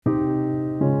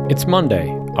It's Monday,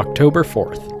 October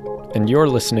 4th, and you're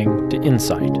listening to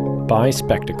Insight by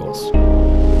Spectacles.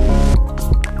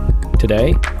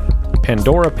 Today,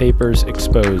 Pandora Papers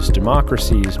expose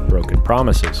democracy's broken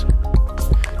promises.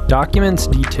 Documents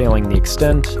detailing the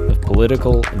extent of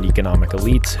political and economic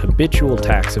elites' habitual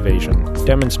tax evasion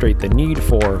demonstrate the need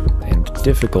for and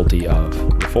difficulty of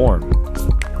reform.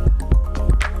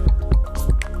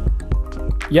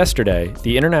 Yesterday,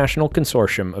 the International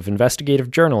Consortium of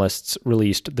Investigative Journalists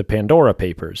released the Pandora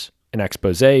Papers, an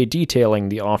expose detailing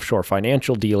the offshore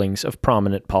financial dealings of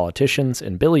prominent politicians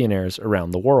and billionaires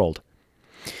around the world.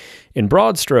 In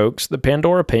broad strokes, the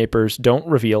Pandora Papers don't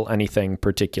reveal anything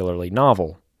particularly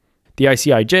novel. The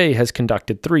ICIJ has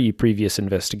conducted 3 previous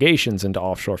investigations into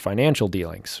offshore financial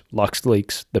dealings: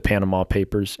 LuxLeaks, the Panama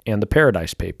Papers, and the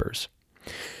Paradise Papers.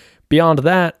 Beyond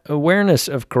that, awareness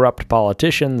of corrupt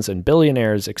politicians and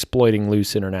billionaires exploiting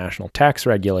loose international tax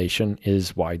regulation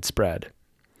is widespread.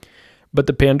 But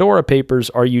the Pandora Papers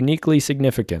are uniquely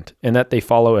significant in that they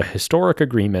follow a historic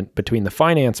agreement between the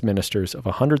finance ministers of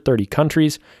 130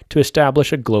 countries to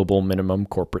establish a global minimum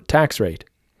corporate tax rate.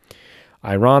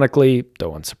 Ironically,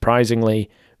 though unsurprisingly,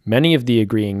 many of the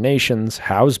agreeing nations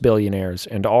house billionaires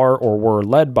and are or were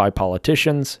led by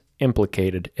politicians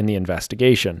implicated in the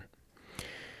investigation.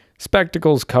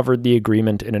 Spectacles covered the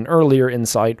agreement in an earlier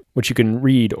insight, which you can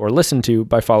read or listen to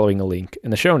by following a link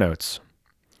in the show notes.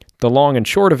 The long and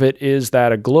short of it is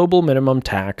that a global minimum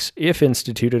tax, if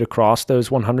instituted across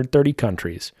those 130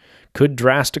 countries, could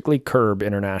drastically curb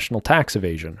international tax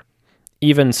evasion.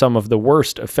 Even some of the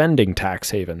worst offending tax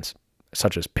havens,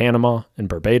 such as Panama and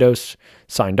Barbados,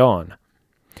 signed on.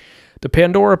 The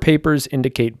Pandora Papers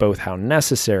indicate both how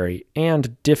necessary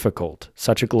and difficult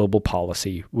such a global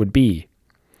policy would be.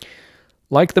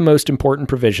 Like the most important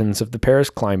provisions of the Paris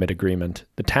Climate Agreement,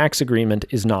 the tax agreement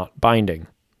is not binding.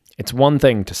 It's one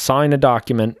thing to sign a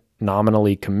document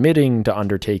nominally committing to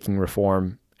undertaking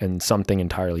reform, and something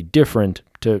entirely different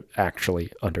to actually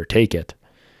undertake it.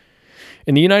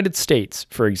 In the United States,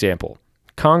 for example,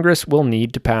 Congress will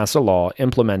need to pass a law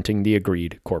implementing the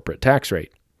agreed corporate tax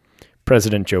rate.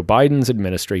 President Joe Biden's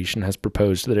administration has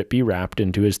proposed that it be wrapped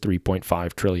into his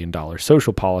 $3.5 trillion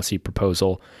social policy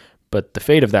proposal, but the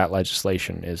fate of that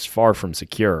legislation is far from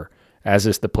secure, as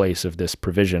is the place of this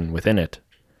provision within it.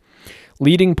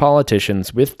 Leading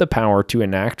politicians with the power to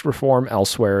enact reform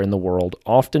elsewhere in the world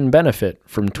often benefit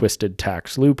from twisted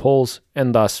tax loopholes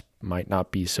and thus might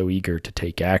not be so eager to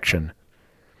take action.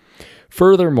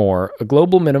 Furthermore, a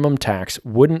global minimum tax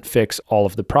wouldn't fix all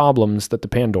of the problems that the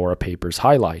Pandora Papers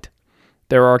highlight.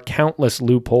 There are countless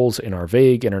loopholes in our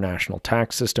vague international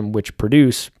tax system which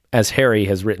produce, as Harry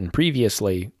has written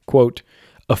previously, quote,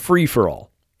 a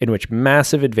free-for-all in which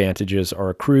massive advantages are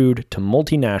accrued to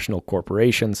multinational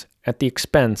corporations at the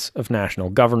expense of national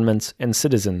governments and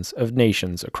citizens of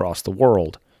nations across the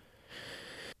world.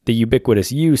 The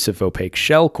ubiquitous use of opaque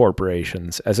shell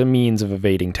corporations as a means of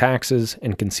evading taxes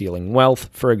and concealing wealth,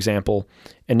 for example,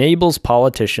 enables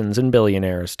politicians and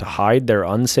billionaires to hide their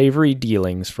unsavory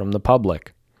dealings from the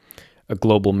public. A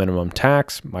global minimum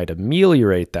tax might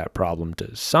ameliorate that problem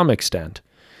to some extent,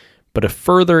 but a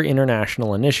further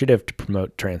international initiative to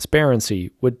promote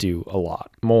transparency would do a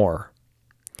lot more.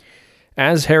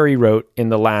 As Harry wrote in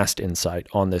the last insight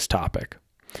on this topic,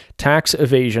 tax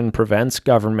evasion prevents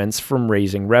governments from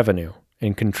raising revenue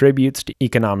and contributes to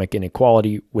economic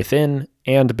inequality within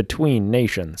and between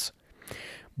nations.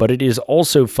 But it is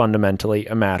also fundamentally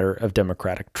a matter of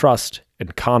democratic trust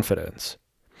and confidence.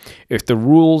 If the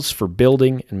rules for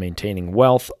building and maintaining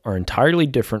wealth are entirely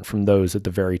different from those at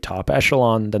the very top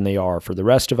echelon than they are for the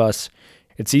rest of us,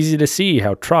 it's easy to see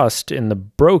how trust in the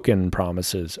broken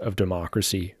promises of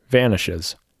democracy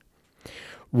vanishes.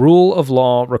 Rule of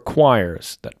law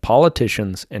requires that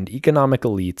politicians and economic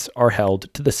elites are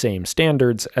held to the same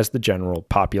standards as the general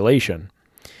population.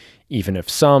 Even if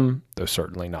some, though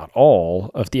certainly not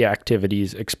all, of the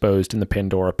activities exposed in the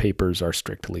Pandora Papers are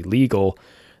strictly legal,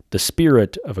 the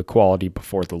spirit of equality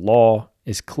before the law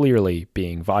is clearly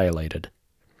being violated.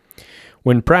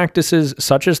 When practices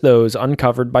such as those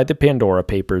uncovered by the Pandora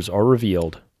Papers are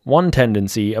revealed, one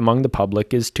tendency among the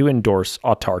public is to endorse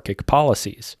autarkic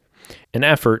policies, an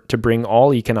effort to bring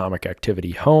all economic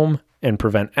activity home and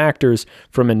prevent actors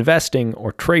from investing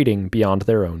or trading beyond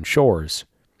their own shores.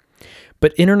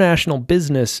 But international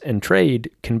business and trade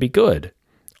can be good,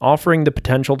 offering the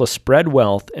potential to spread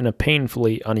wealth in a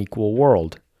painfully unequal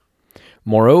world.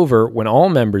 Moreover, when all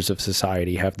members of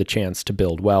society have the chance to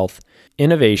build wealth,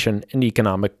 innovation and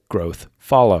economic growth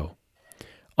follow.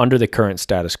 Under the current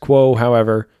status quo,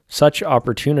 however, such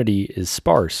opportunity is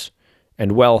sparse,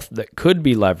 and wealth that could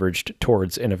be leveraged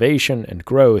towards innovation and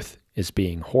growth is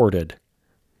being hoarded.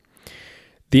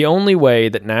 The only way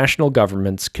that national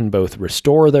governments can both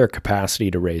restore their capacity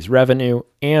to raise revenue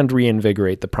and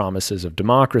reinvigorate the promises of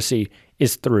democracy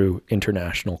is through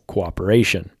international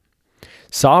cooperation.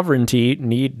 Sovereignty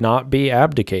need not be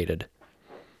abdicated.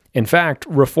 In fact,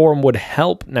 reform would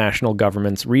help national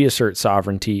governments reassert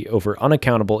sovereignty over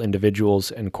unaccountable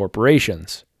individuals and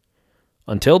corporations.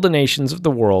 Until the nations of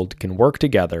the world can work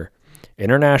together,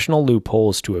 international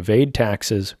loopholes to evade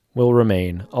taxes will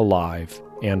remain alive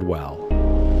and well.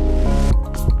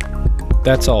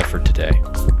 That's all for today.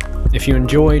 If you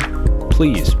enjoyed,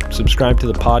 please subscribe to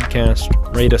the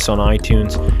podcast, rate us on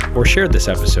iTunes, or share this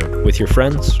episode with your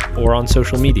friends or on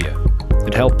social media.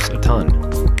 It helps a ton.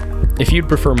 If you'd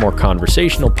prefer more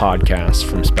conversational podcasts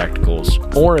from Spectacles,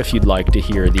 or if you'd like to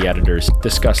hear the editors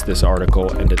discuss this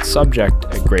article and its subject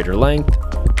at greater length,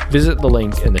 visit the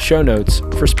link in the show notes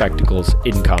for Spectacles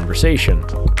in Conversation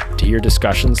to hear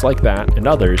discussions like that and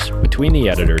others between the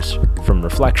editors from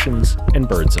Reflections and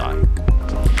Birdseye.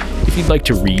 If you'd like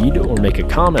to read or make a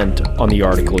comment on the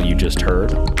article you just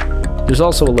heard, there's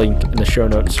also a link in the show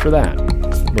notes for that,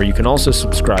 where you can also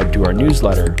subscribe to our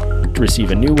newsletter to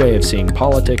receive a new way of seeing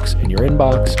politics in your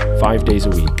inbox 5 days a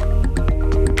week.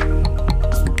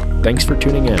 Thanks for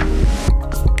tuning in.